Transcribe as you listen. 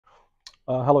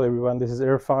Hello everyone, this is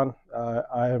Irfan.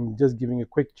 I am just giving a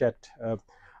quick chat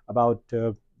about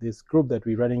this group that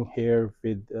we're running here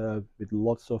with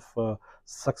lots of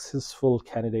successful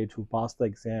candidates who passed the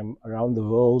exam around the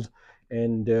world,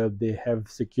 and they have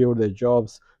secured their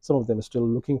jobs. Some of them are still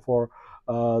looking for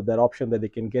that option that they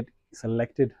can get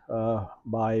selected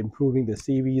by improving their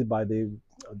CVs, by the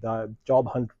job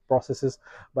hunt processes.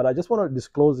 But I just want to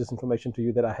disclose this information to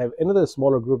you that I have another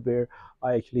smaller group where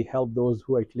I actually help those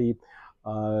who actually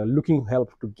looking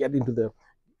help to get into the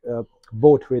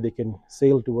boat where they can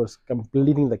sail towards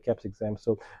completing the Kaps exam.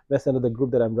 So that's another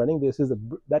group that I'm running.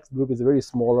 That group is a very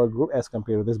smaller group as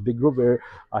compared to this big group where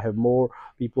I have more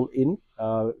people in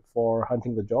for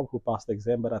hunting the job who passed the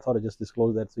exam. But I thought I'd just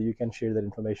disclose that so you can share that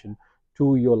information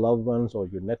to your loved ones or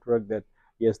your network that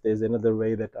yes, there's another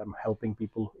way that I'm helping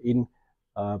people in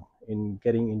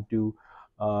getting into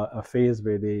a phase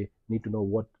where they need to know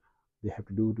what they have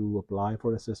to do to apply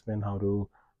for assessment, how to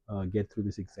get through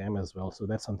this exam as well. So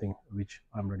that's something which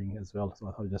I'm running as well. So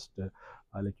I thought just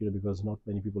I'll let you know because not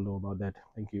many people know about that.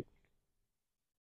 Thank you.